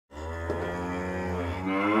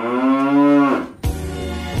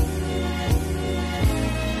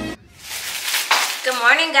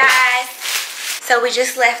morning, guys. So we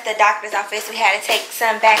just left the doctor's office. We had to take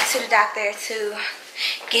Son back to the doctor to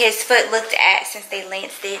get his foot looked at since they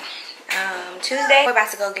lanced it Tuesday. We're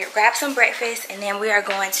about to go grab some breakfast, and then we are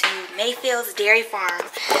going to Mayfield's Dairy Farm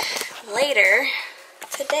later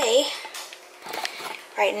today.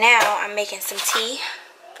 Right now, I'm making some tea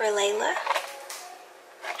for Layla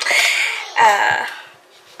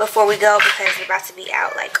before we go, because we're about to be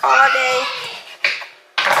out like all day,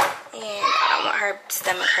 and I don't want her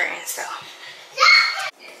stomach hurting. So,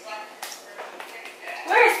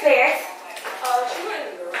 where is Paris? She went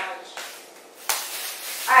in the garage.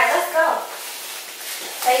 All right, let's go.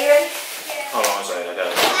 Are you ready? Yeah. Hold on a second. I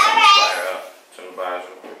gotta fire up to the bars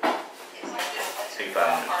real quick. Take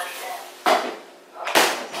 5 minutes.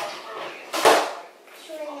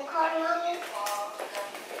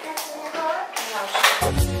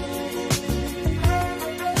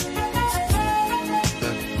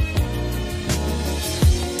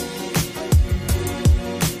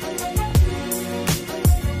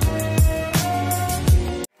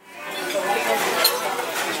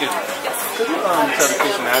 Could you tell the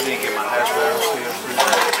kitchen I didn't get my hash browns here?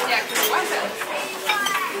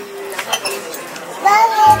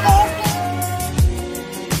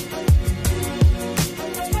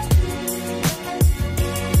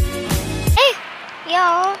 Hey,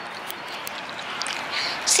 y'all.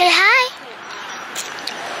 Say hi.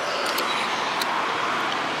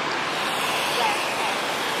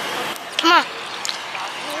 Come on.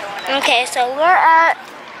 Okay, so we're at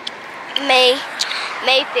Mayfield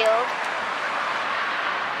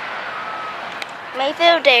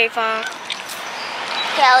Dairy Farm.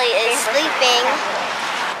 Callie is sleeping.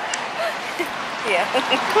 Yeah.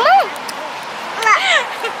 Come on.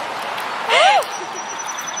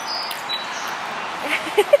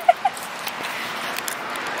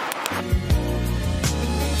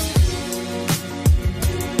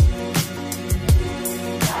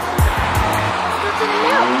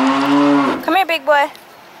 Come here, big boy.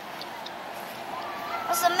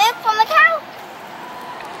 Want some milk from the cow?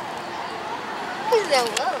 He said,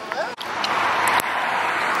 whoa, whoa.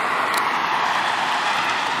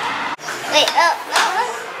 Wait, oh, no.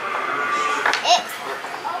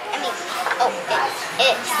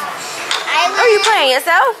 Are you playing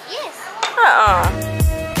yourself? Yes.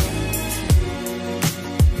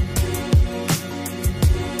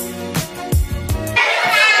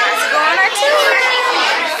 Let's go on our tour.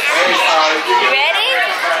 You ready?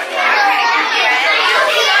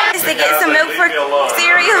 Is to get some milk for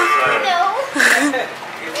cereal? No.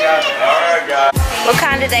 Alright, guys. What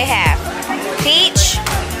kind do they have? Peach?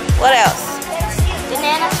 What else?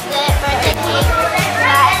 Banana split, birthday cake,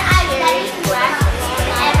 raspberry,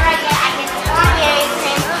 strawberry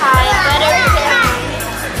cream pie, butter pecan,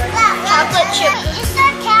 chocolate chip. Is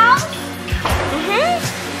that cows?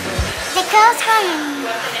 The cows coming.